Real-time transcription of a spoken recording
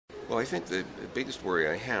Well, I think the biggest worry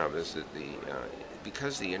I have is that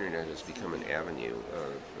because the internet has become an avenue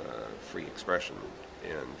of free expression,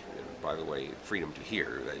 and by the way, freedom to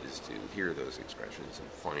hear, that is to hear those expressions and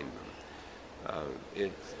find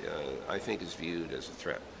them, I think is viewed as a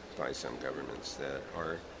threat by some governments that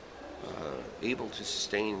are able to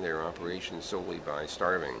sustain their operations solely by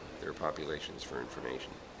starving their populations for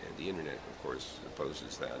information. And the internet, of course,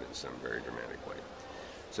 opposes that in some very dramatic way.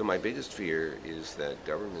 So my biggest fear is that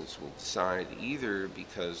governments will decide, either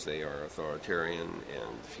because they are authoritarian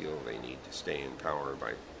and feel they need to stay in power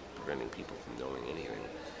by preventing people from knowing anything,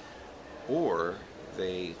 or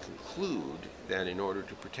they conclude that in order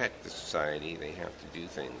to protect the society, they have to do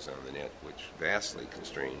things on the net which vastly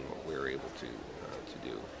constrain what we're able to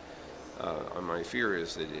do. My fear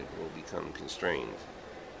is that it will become constrained,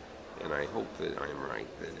 and I hope that I'm right,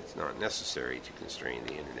 that it's not necessary to constrain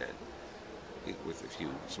the internet, with a few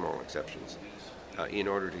small exceptions, in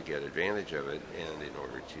order to get advantage of it and in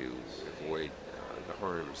order to avoid the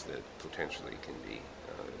harms that potentially can be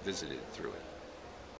visited through it.